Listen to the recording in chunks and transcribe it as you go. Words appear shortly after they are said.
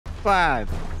5,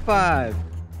 5,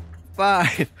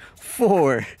 5,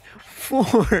 4,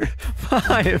 4,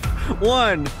 5,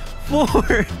 1,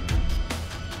 4.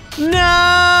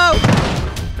 No!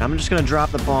 I'm just gonna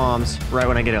drop the bombs right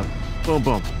when I get out. Boom,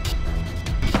 boom.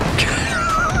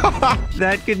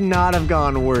 That could not have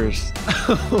gone worse.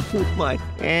 Oh my.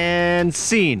 And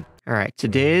scene. All right,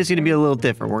 today is gonna be a little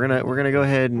different. We're gonna go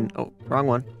ahead and, oh, wrong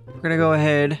one. We're gonna go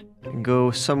ahead and go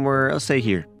somewhere, let's say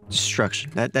here.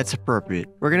 Destruction, that's appropriate.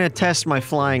 We're gonna test my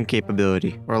flying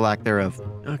capability, or lack thereof.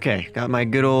 Okay, got my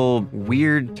good old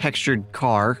weird textured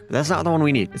car. That's not the one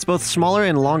we need. It's both smaller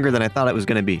and longer than I thought it was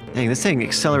gonna be. Dang, this thing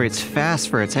accelerates fast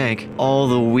for a tank. All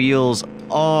the wheels,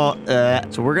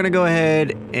 So we're gonna go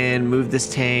ahead and move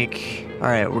this tank. All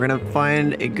right, we're gonna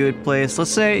find a good place.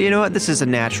 Let's say, you know what? This is a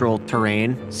natural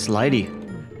terrain. Slidey.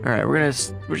 All right, we're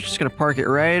just gonna park it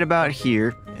right about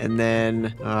here, and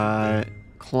then,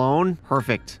 clone,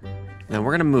 perfect. Then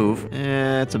we're gonna move.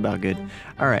 That's about good.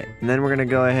 All right, and then we're gonna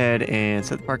go ahead and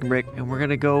set the parking brake, and we're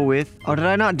gonna go with. Oh, did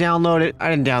I not download it? I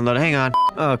didn't download it. Hang on.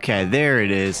 Okay, there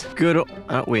it is. Good.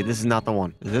 Oh, wait, this is not the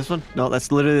one. Is it this one? No, that's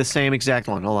literally the same exact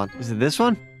one. Hold on. Is it this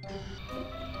one?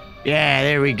 Yeah,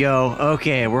 there we go.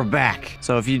 Okay, we're back.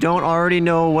 So if you don't already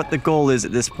know what the goal is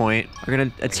at this point, we're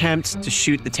gonna attempt to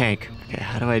shoot the tank. Okay,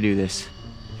 how do I do this?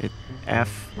 Hit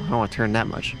F. I don't want to turn that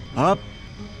much. Up.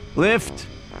 Lift.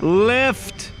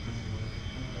 Lift!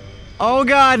 Oh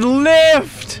god,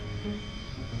 lift!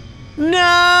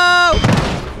 No!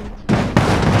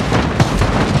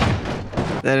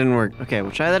 That didn't work. Okay,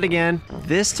 we'll try that again.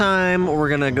 This time, we're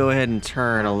gonna go ahead and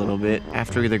turn a little bit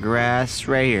after the grass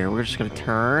right here. We're just gonna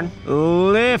turn.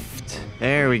 Lift!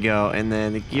 There we go. And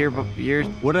then the gear,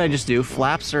 what did I just do?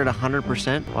 Flaps are at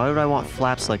 100%? Why would I want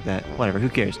flaps like that? Whatever, who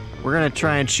cares? We're gonna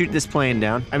try and shoot this plane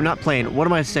down. I'm not plane. What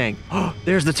am I saying? Oh,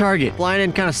 there's the target. Flying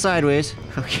in kind of sideways.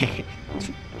 Okay.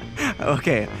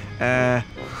 Okay.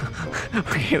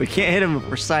 Okay, we can't hit him if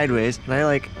we're sideways. Can I,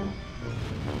 like...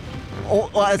 Oh,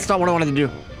 that's not what I wanted to do.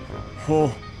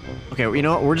 Oh. Okay, you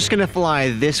know what? We're just gonna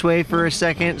fly this way for a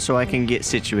second so I can get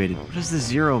situated. What does the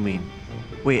 0 mean?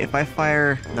 Wait, if I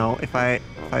fire... No, if I...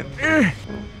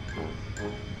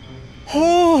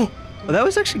 Oh! Well, that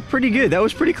was actually pretty good. That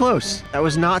was pretty close. That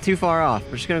was not too far off.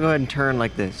 We're just gonna go ahead and turn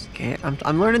like this. Okay,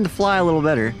 I'm learning to fly a little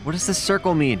better. What does this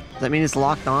circle mean? Does that mean it's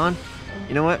locked on?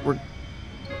 You know what?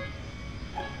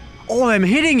 Oh, I'm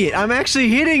hitting it. I'm actually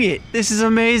hitting it. This is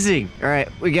amazing. All right,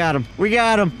 we got him. We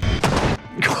got him.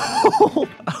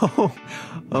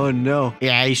 Oh no.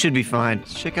 Yeah, you should be fine.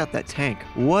 Let's check out that tank.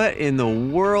 What in the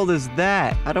world is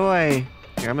that? How do I...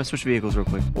 Here, I'm gonna switch vehicles real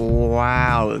quick.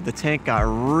 Wow, the tank got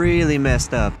really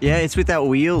messed up. Yeah, it's without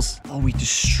wheels. Oh, we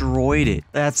destroyed it.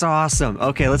 That's awesome.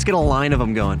 Okay, let's get a line of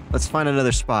them going. Let's find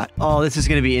another spot. Oh, this is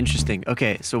gonna be interesting.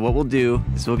 Okay, so what we'll do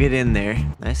is we'll get in there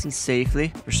nice and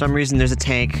safely. For some reason, there's a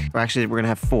tank. Or actually, we're gonna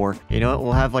have 4. You know what?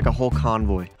 We'll have like a whole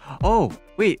convoy. Oh,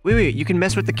 wait. You can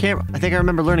mess with the camera. I think I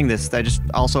remember learning this. I just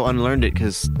also unlearned it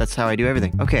because that's how I do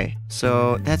everything. Okay,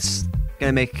 so that's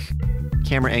gonna make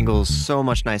camera angles so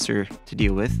much nicer to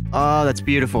deal with. Oh, that's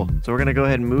beautiful. So we're gonna go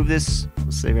ahead and move this,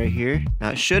 let's say right here. Now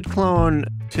it should clone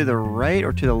to the right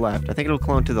or to the left. I think it'll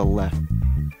clone to the left.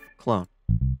 Clone.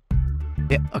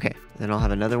 Yep, okay. Then I'll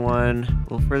have another one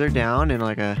a little further down in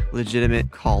like a legitimate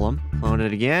column. Clone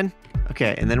it again.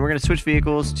 Okay, and then we're gonna switch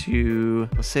vehicles to,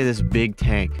 let's say, this big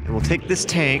tank. And we'll take this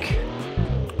tank.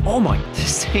 Oh my,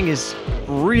 this thing is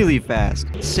really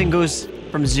fast. This thing goes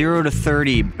from 0 to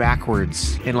 30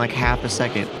 backwards in like half a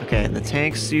second. Okay, and the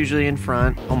tank's usually in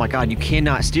front. Oh my god, you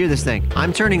cannot steer this thing.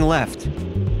 I'm turning left.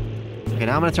 Okay,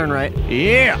 now I'm gonna turn right.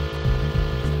 Yeah!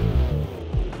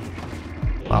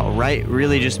 Wow, right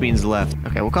really just means left.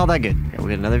 Okay, we'll call that good. Okay, we'll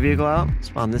get another vehicle out.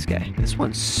 Spawn this guy. This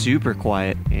one's super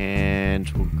quiet. And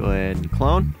we'll go ahead and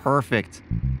clone. Perfect.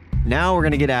 Now we're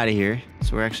gonna get out of here.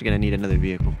 So we're actually gonna need another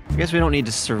vehicle. I guess we don't need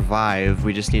to survive.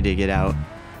 We just need to get out.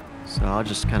 So I'll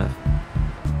just kind of...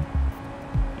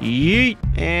 Yeet!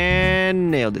 And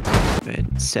nailed it. Go ahead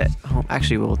and set. Oh,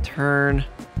 actually, we'll turn...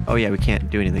 Oh, yeah, we can't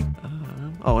do anything.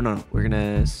 Oh, no. We're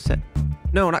gonna set...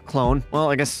 No, not clone. Well,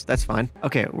 I guess that's fine.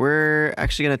 Okay, we're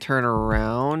actually gonna turn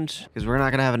around because we're not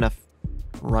gonna have enough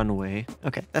runway.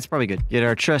 Okay, that's probably good. Get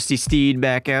our trusty steed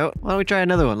back out. Why don't we try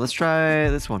another one? Let's try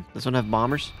this one. This one have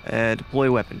bombers. Deploy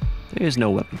weapon. There is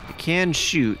no weapon. It can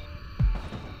shoot.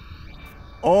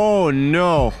 Oh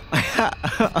no.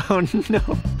 Oh no.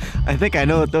 I think I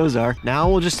know what those are. Now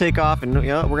we'll just take off and, you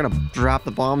know, we're gonna drop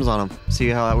the bombs on them. See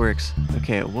how that works.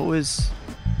 Okay, what was...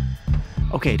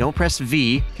 Okay, don't press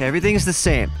V. Okay, everything's the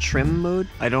same. Trim mode?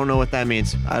 I don't know what that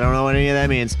means. I don't know what any of that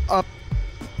means. Up.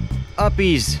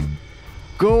 Uppies.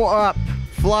 Go up.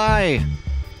 Fly.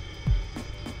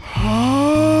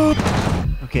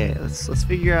 Okay, let's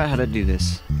figure out how to do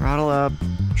this. Throttle up,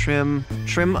 trim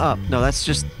up. No, that's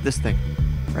just this thing,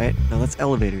 right? No, that's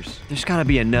elevators. There's gotta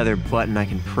be another button I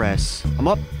can press. I'm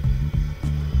up.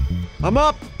 I'm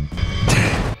up.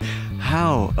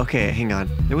 How? Okay, hang on.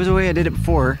 There was a way I did it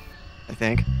before, I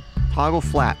think. Toggle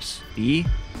flaps. B?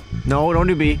 No, don't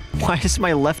do B. Why is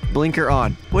my left blinker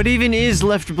on? What even is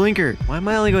left blinker? Why am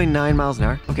I only going 9 miles an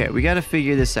hour? Okay, we gotta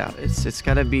figure this out. It's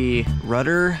gotta be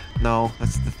rudder. No,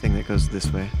 that's the thing that goes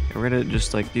this way. Okay, we're gonna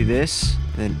just like do this,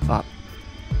 and then up.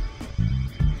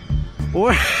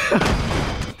 Or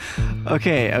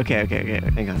okay.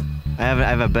 Hang on. I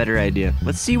have a better idea.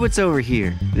 Let's see what's over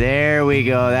here. There we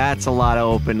go. That's a lot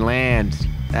of open land.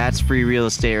 That's free real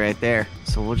estate right there.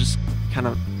 So we'll just kind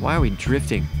of... Why are we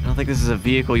drifting? I don't think this is a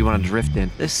vehicle you want to drift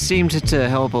in. This seemed to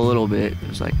help a little bit. It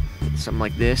was like something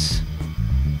like this.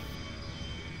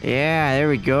 Yeah, there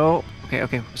we go.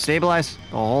 Okay. Stabilize.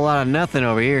 A whole lot of nothing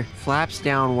over here. Flaps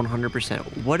down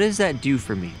 100%. What does that do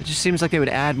for me? It just seems like they would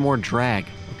add more drag.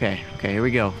 Okay, here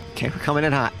we go. Okay, we're coming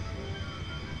in hot.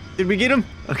 Did we get him?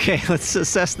 Okay, let's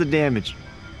assess the damage.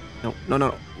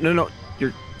 No.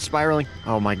 You're spiraling.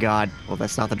 Oh my god. Well,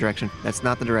 that's not the direction. That's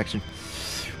not the direction.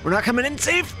 We're not coming in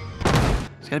safe.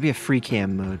 There's gotta be a free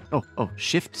cam mode. Oh,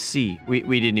 Shift C. We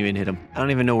didn't even hit him. I don't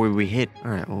even know where we hit.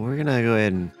 All right, well, we're gonna go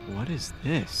ahead and... What is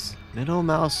this? Middle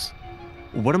mouse.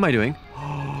 What am I doing?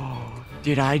 Oh,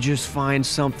 did I just find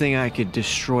something I could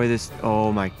destroy this?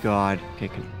 Oh my god.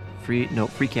 Okay, free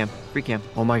cam.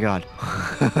 Oh my god.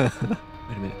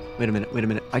 Wait a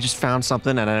minute. I just found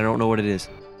something and I don't know what it is.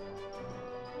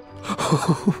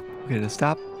 Okay, now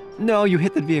stop. No, you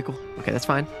hit the vehicle. Okay, that's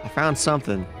fine. I found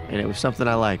something, and it was something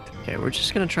I liked. Okay, we're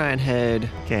just gonna try and head...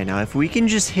 Okay, now if we can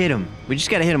just hit him, we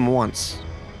just gotta hit him once.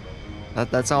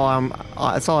 That's all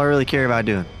I really care about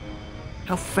doing.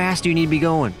 How fast do you need to be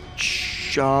going?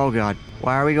 Oh god.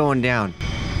 Why are we going down?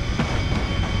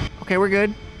 Okay, we're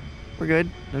good.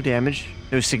 No damage.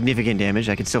 No significant damage.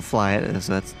 I can still fly it,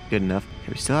 so that's good enough.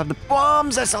 Okay, we still have the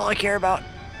bombs. That's all I care about.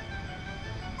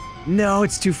 No,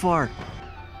 it's too far.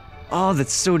 Oh,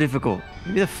 that's so difficult.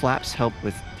 Maybe the flaps help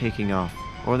with taking off.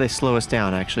 Or they slow us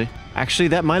down, actually. Actually,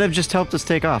 that might have just helped us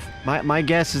take off. My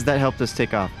guess is that helped us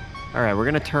take off. All right, we're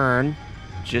going to turn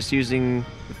just using...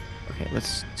 Okay,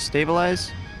 let's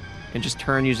stabilize and just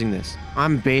turn using this.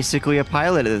 I'm basically a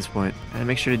pilot at this point. I gotta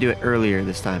make sure to do it earlier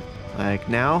this time. Like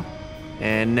now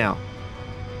and now.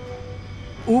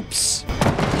 Oops.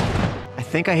 I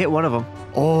think I hit one of them.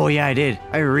 Oh, yeah, I did.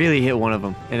 I really hit one of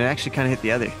them. And it actually kind of hit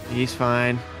the other. He's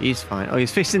fine. Oh,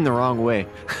 he's facing the wrong way.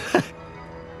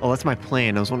 Oh, that's my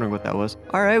plane. I was wondering what that was.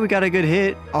 All right, we got a good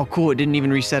hit. Oh, cool. It didn't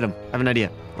even reset him. I have an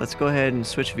idea. Let's go ahead and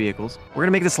switch vehicles. We're going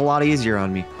to make this a lot easier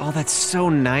on me. Oh, that's so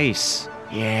nice.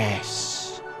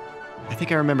 Yes. I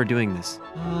think I remember doing this.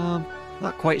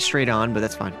 Not quite straight on, but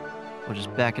that's fine. We'll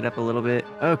just back it up a little bit.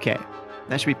 Okay.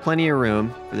 That should be plenty of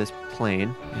room for this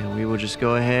plane. And we will just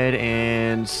go ahead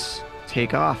and...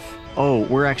 take off. Oh,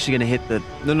 we're actually gonna hit the...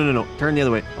 No. Turn the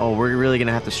other way. Oh, we're really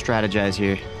gonna have to strategize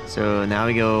here. So now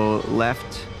we go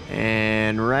left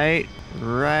and right.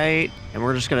 And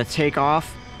we're just gonna take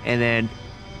off and then...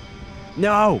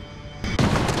 No!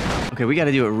 Okay, we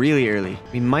gotta do it really early.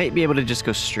 We might be able to just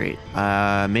go straight.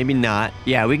 Maybe not.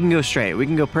 Yeah, we can go straight. We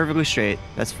can go perfectly straight.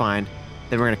 That's fine.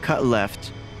 Then we're gonna cut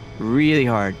left really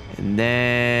hard. And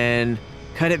then...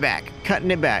 cut it back.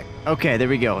 Cutting it back. Okay, there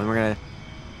we go. And we're gonna...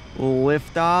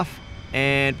 lift off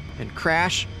and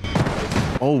crash.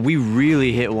 Oh, we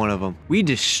really hit one of them. We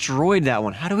destroyed that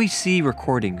one. How do we see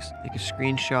recordings? Take a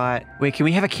screenshot. Wait, can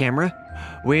we have a camera?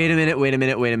 Wait a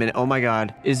minute. Oh my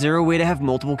god. Is there a way to have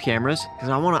multiple cameras? Because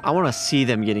I wanna see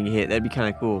them getting hit. That'd be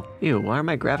kind of cool. Ew, why are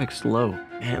my graphics low?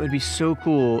 Man, it would be so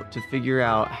cool to figure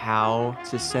out how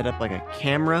to set up like a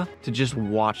camera to just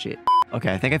watch it.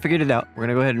 Okay, I think I figured it out. We're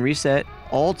gonna go ahead and reset.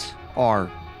 Alt R.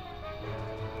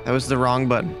 That was the wrong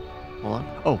button. Hold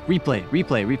on. Oh, replay.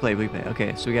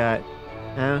 Okay, so we got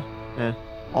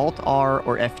Alt R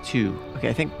or F2. Okay,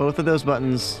 I think both of those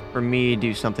buttons for me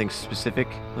do something specific.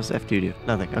 What's F2 do?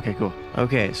 Nothing. Okay, cool.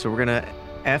 Okay, so we're gonna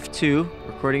F2,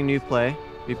 recording new play,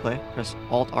 replay. Press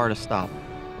Alt R to stop.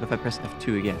 What if I press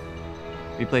F2 again?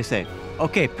 Replay save.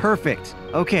 Okay, perfect.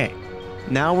 Okay,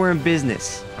 now we're in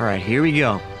business. All right, here we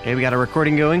go. Okay, we got a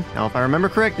recording going. Now, if I remember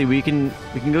correctly, we can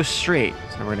go straight.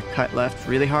 So we're gonna cut left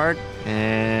really hard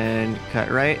and cut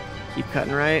right. Keep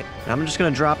cutting right. And I'm just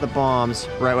gonna drop the bombs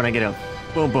right when I get up.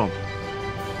 Boom, boom.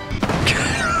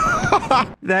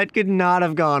 That could not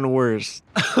have gone worse.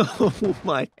 Oh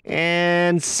my.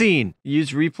 And scene.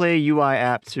 Use replay UI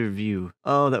app to view.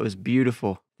 Oh, that was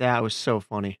beautiful. That was so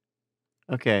funny.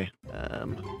 Okay.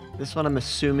 This one I'm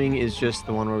assuming is just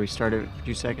the one where we started for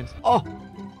 2 seconds. Oh,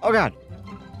 Oh God.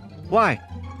 Why?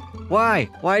 Why?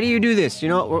 Why do you do this? You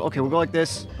know what? Okay, we'll go like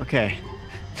this. Okay.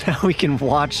 Now we can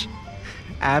watch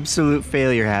absolute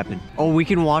failure happen. Oh, we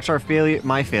can watch our failure,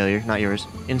 my failure, not yours,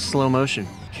 in slow motion.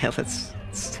 Okay, let's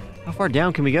how far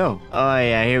down can we go? Oh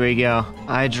yeah, here we go.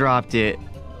 I dropped it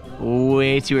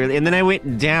way too early. And then I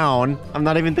went down. I'm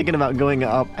not even thinking about going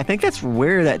up. I think that's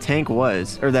where that tank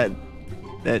was. Or that,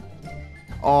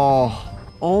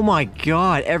 oh my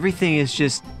God. Everything is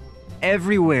just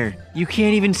everywhere. You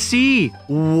can't even see.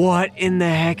 What in the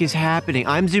heck is happening?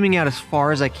 I'm zooming out as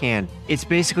far as I can. It's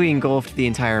basically engulfed the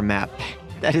entire map.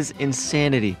 That is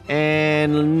insanity.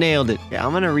 And nailed it. Yeah,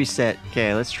 I'm gonna reset.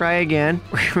 Okay, let's try again.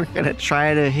 We're gonna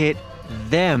try to hit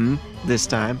them this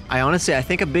time. I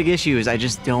think a big issue is I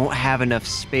just don't have enough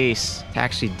space to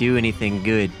actually do anything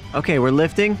good. Okay, we're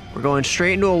lifting. We're going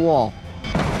straight into a wall.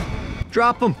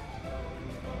 Drop them.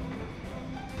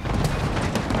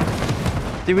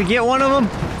 Did we get one of them?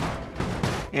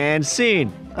 And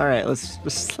scene. All right, let's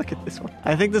look at this one.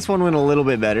 I think this one went a little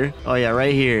bit better. Oh yeah,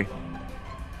 right here.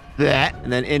 That,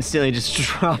 and then instantly just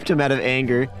dropped him out of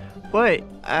anger. But,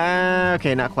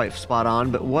 okay, not quite spot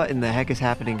on, but what in the heck is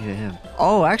happening to him?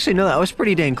 Oh, actually, no, that was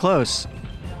pretty dang close.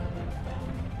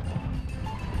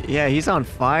 Yeah, he's on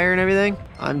fire and everything.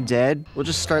 I'm dead. We'll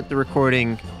just start the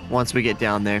recording once we get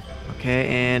down there. Okay,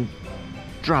 and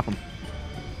drop him.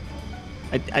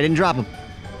 I didn't drop him.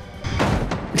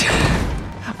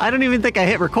 I don't even think I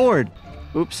hit record.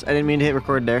 Oops, I didn't mean to hit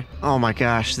record there. Oh my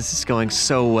gosh, this is going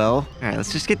so well. All right,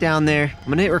 let's just get down there. I'm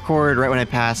gonna hit record right when I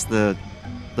pass the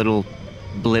little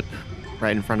blip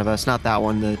right in front of us. Not that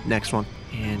one, the next one.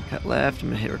 And cut left, I'm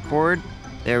gonna hit record.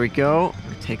 There we go, we're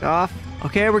gonna take off.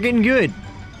 Okay, we're getting good.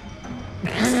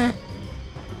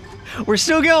 We're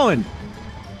still going.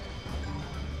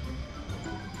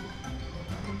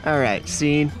 All right,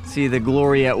 scene. See the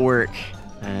glory at work.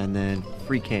 And then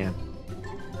free cam.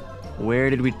 Where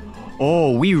did we...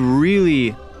 Oh, we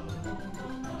really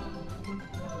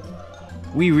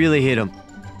hit him.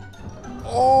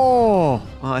 Oh,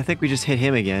 well, I think we just hit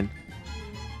him again.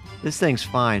 This thing's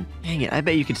fine. Dang it, I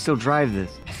bet you could still drive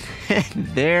this.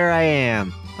 There I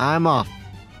am. I'm off.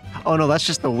 Oh no, that's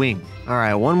just the wing. All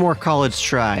right, one more college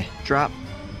try. Drop,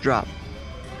 drop.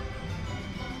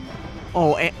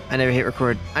 Oh, I never hit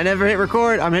record. I never hit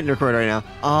record. I'm hitting record right now.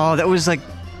 Oh, that was like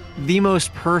the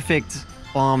most perfect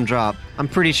bomb drop. I'm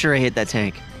pretty sure I hit that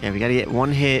tank. Yeah, we gotta get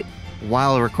one hit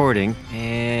while recording.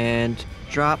 And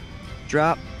drop,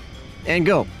 drop, and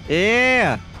go.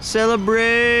 Yeah,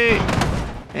 celebrate.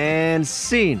 And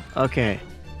scene. Okay,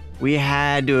 we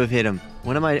had to have hit him.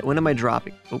 When am I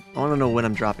dropping? Oh, I want to know when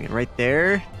I'm dropping it. Right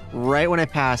there, right when I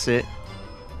pass it,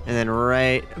 and then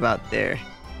right about there.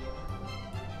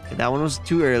 Okay, that one was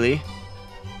too early.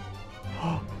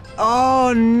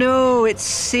 Oh no, it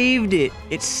saved it.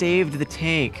 It saved the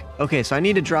tank. Okay, so I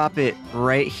need to drop it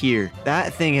right here.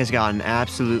 That thing has gotten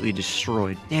absolutely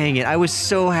destroyed. Dang it, I was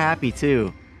so happy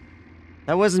too.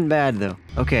 That wasn't bad though.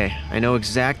 Okay, I know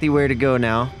exactly where to go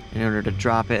now in order to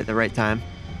drop it at the right time.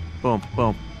 Boom,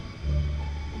 boom.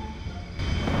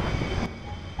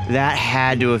 That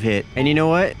had to have hit. And you know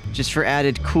what? Just for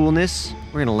added coolness,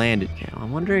 we're gonna land it. Okay,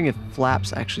 I'm wondering if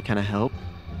flaps actually kind of help.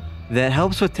 That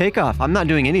helps with takeoff. I'm not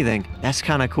doing anything. That's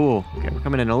kind of cool. Okay, we're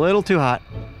coming in a little too hot.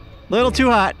 Little too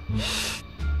hot.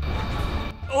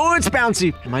 Oh, it's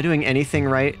bouncy. Am I doing anything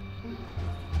right?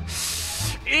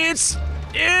 It's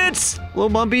a little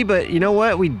bumpy, but you know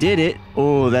what? We did it.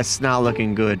 Oh, that's not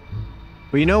looking good.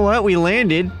 But you know what? We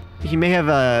landed. He may have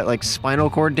like spinal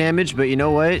cord damage, but you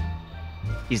know what?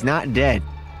 He's not dead.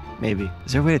 Maybe.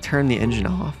 Is there a way to turn the engine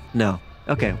off? No.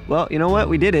 Okay, well, you know what?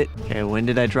 We did it. Okay, when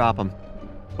did I drop him?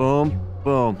 Boom,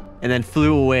 boom, and then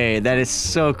flew away. That is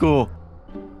so cool.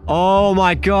 Oh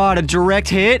my God, a direct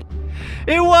hit?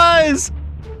 It was!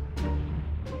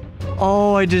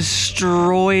 Oh, I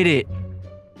destroyed it.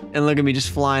 And look at me just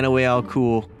flying away all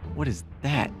cool. What is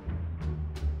that?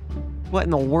 What in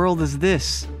the world is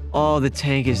this? Oh, the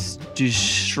tank is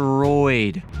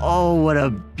destroyed. Oh, what a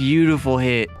beautiful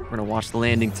hit. We're gonna watch the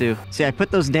landing too. See, I put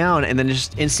those down and then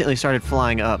just instantly started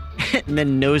flying up. And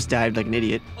then nosedived like an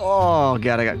idiot. Oh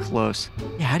God, I got close.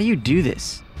 Yeah, how do you do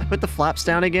this? I put the flaps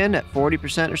down again at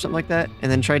 40% or something like that, and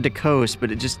then tried to coast,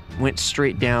 but it just went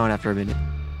straight down after a minute.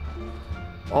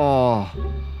 Oh.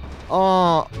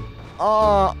 Oh.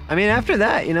 Oh. I mean, after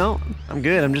that, you know, I'm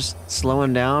good. I'm just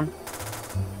slowing down.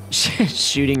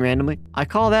 Shooting randomly. I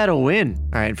call that a win.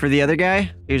 All right, for the other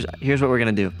guy, here's what we're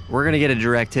gonna do. We're gonna get a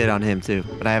direct hit on him too,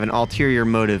 but I have an ulterior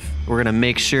motive. We're gonna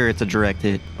make sure it's a direct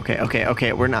hit.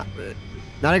 Okay, we're not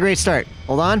a great start.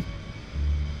 Hold on.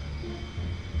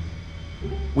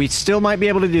 We still might be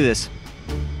able to do this.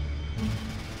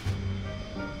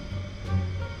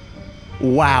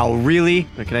 Wow, really?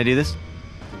 Wait, can I do this?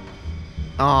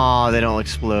 Oh, they don't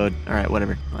explode. All right,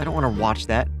 whatever. I don't want to watch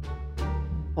that. I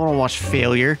want to watch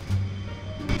failure.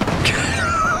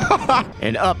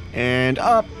 And up, and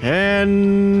up,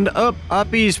 and up.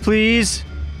 Uppies, please.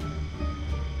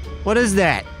 What is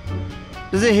that?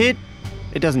 Does it hit?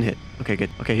 It doesn't hit. Okay, good.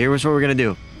 Okay, here's what we're gonna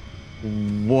do.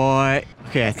 What?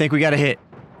 Okay, I think we got a hit.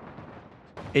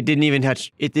 It didn't even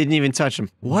touch him.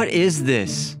 What is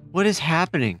this? What is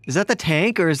happening? Is that the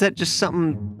tank or is that just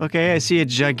something? Okay, I see a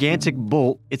gigantic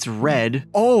bolt. It's red.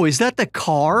 Oh, is that the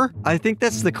car? I think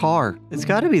that's the car. It's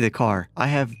gotta be the car. I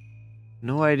have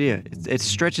no idea. It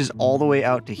stretches all the way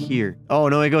out to here. Oh,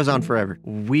 no, it goes on forever.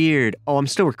 Weird. Oh, I'm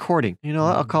still recording. You know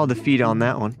what? I'll call defeat on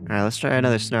that one. All right, let's try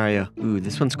another scenario. Ooh,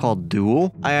 this one's called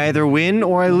Duel. I either win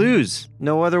or I lose.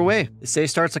 No other way. This day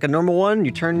starts like a normal one. You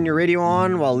turn your radio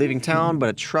on while leaving town, but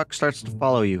a truck starts to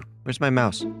follow you. Where's my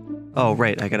mouse? Oh,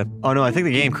 right, I gotta... Oh, no, I think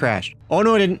the game crashed. Oh,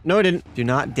 no, it didn't. No, it didn't. Do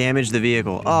not damage the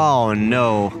vehicle. Oh,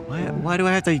 no. Why do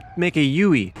I have to make a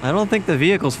Yui? I don't think the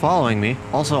vehicle's following me.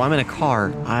 Also, I'm in a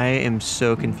car. I am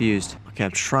so confused. Okay,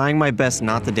 I'm trying my best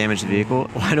not to damage the vehicle.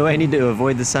 Why do I need to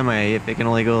avoid the semi if it can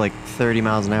only go like 30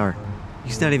 miles an hour?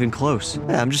 He's not even close.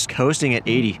 Yeah, I'm just coasting at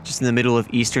 80, just in the middle of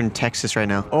eastern Texas right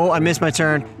now. Oh, I missed my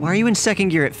turn. Why are you in second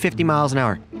gear at 50 miles an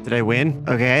hour? Did I win?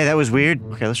 Okay, that was weird.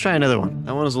 Okay, let's try another one.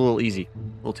 That one was a little easy.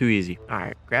 A little too easy. All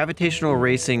right, Gravitational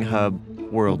Racing Hub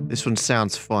World. This one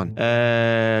sounds fun.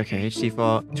 Okay, HD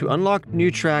default. To unlock new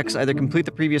tracks, either complete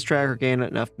the previous track or gain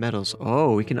enough medals.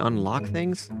 Oh, we can unlock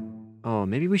things? Oh,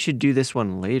 maybe we should do this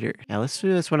one later. Yeah, let's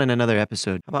do this one in another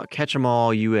episode. How about Catch 'em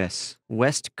All US?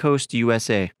 West Coast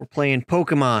USA. We're playing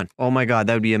Pokemon. Oh my god,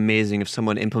 that would be amazing if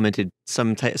someone implemented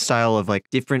some style of like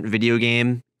different video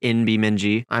game in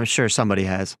BeamNG. I'm sure somebody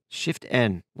has. Shift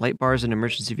N. Light bars in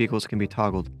emergency vehicles can be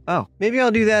toggled. Oh, maybe I'll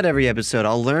do that every episode.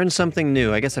 I'll learn something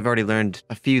new. I guess I've already learned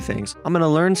a few things. I'm gonna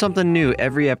learn something new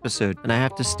every episode, and I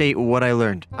have to state what I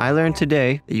learned. I learned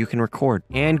today that you can record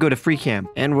and go to free cam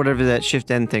and whatever that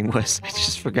Shift N thing was. I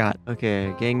just forgot.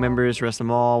 Okay, gang members, arrest them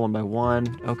all one by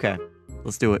one. Okay.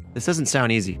 Let's do it. This doesn't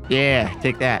sound easy. Yeah,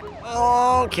 take that.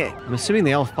 Okay. I'm assuming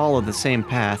they all follow the same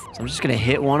path, so I'm just gonna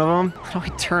hit one of them. How do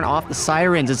I turn off the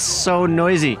sirens? It's so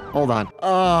noisy. Hold on.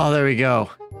 Oh, there we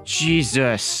go.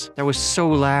 Jesus. That was so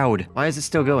loud. Why is it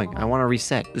still going? I want to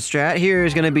reset. The strat here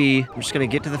is gonna be, I'm just gonna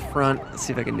get to the front. Let's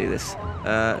see if I can do this.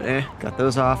 Got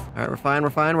those off. All right, we're fine,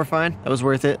 we're fine, we're fine. That was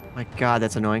worth it. My God,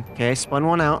 that's annoying. Okay, spun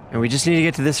one out. And we just need to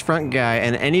get to this front guy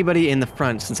and anybody in the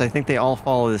front, since I think they all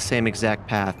follow the same exact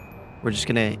path. We're just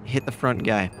gonna hit the front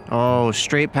guy. Oh,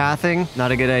 straight pathing? Not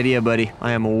a good idea, buddy.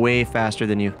 I am way faster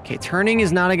than you. Okay, turning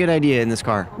is not a good idea in this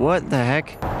car. What the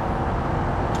heck?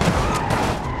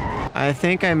 I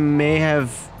think I may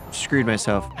have screwed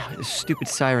myself. This stupid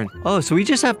siren. Oh, so we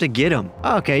just have to get him.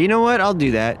 Okay, you know what? I'll do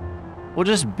that. We'll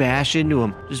just bash into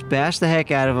him. Just bash the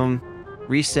heck out of him.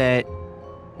 Reset.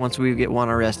 Once we get one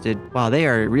arrested. Wow, they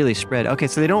are really spread. Okay,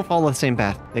 so they don't follow the same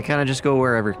path. They kind of just go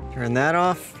wherever. Turn that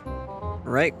off.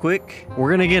 Right quick.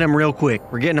 We're gonna get them real quick.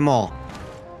 We're getting them all.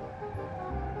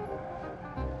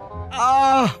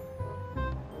 Ah!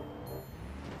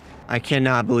 I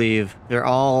cannot believe they're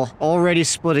all already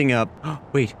splitting up.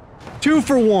 Wait. 2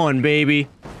 for 1, baby.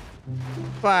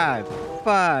 5,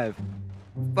 5,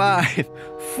 5,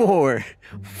 4,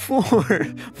 4,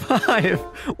 5,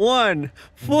 1,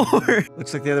 4.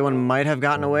 Looks like the other one might have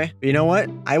gotten away. But you know what?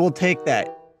 I will take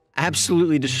that.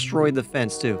 Absolutely destroyed the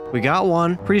fence too. We got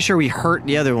one. Pretty sure we hurt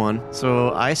the other one.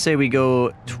 So I say we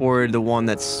go toward the one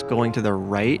that's going to the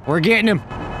right. We're getting him.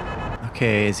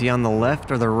 Okay, is he on the left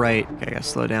or the right? Okay, I gotta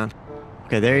slow down.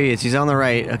 Okay, there he is. He's on the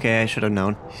right. Okay, I should have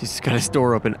known. He's got his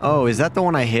door open. Oh, is that the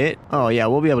one I hit? Oh, yeah,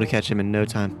 we'll be able to catch him in no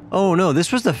time. Oh, no,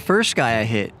 this was the first guy I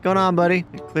hit. What's going on, buddy?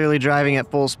 You're clearly driving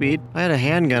at full speed. If I had a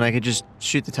handgun, I could just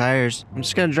shoot the tires. I'm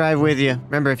just gonna drive with you.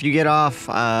 Remember, if you get off,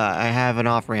 I have an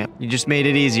off-ramp. You just made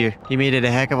it easier. You made it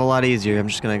a heck of a lot easier. I'm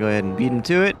just gonna go ahead and beat him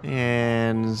to it.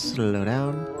 And slow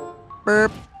down.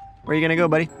 Burp. Where are you gonna go,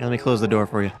 buddy? Here, let me close the door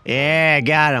for you. Yeah,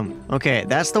 got him. Okay,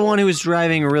 that's the one who was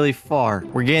driving really far.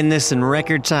 We're getting this in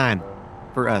record time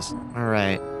for us. All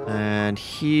right, and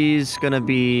he's gonna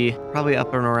be probably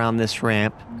up and around this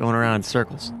ramp, going around in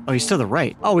circles. Oh, he's to the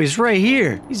right. Oh, he's right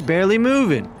here. He's barely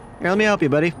moving. Here, let me help you,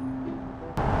 buddy.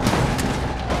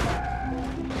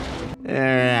 All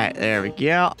right, there we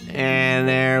go. And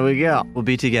there we go. We'll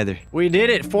be together. We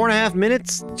did it. 4.5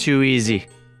 minutes. Too easy.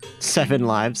 7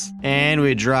 lives, and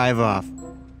we drive off.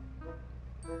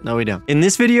 No, we don't. In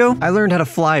this video, I learned how to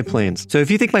fly planes. So if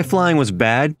you think my flying was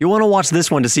bad, you'll want to watch this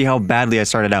one to see how badly I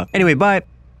started out. Anyway, bye.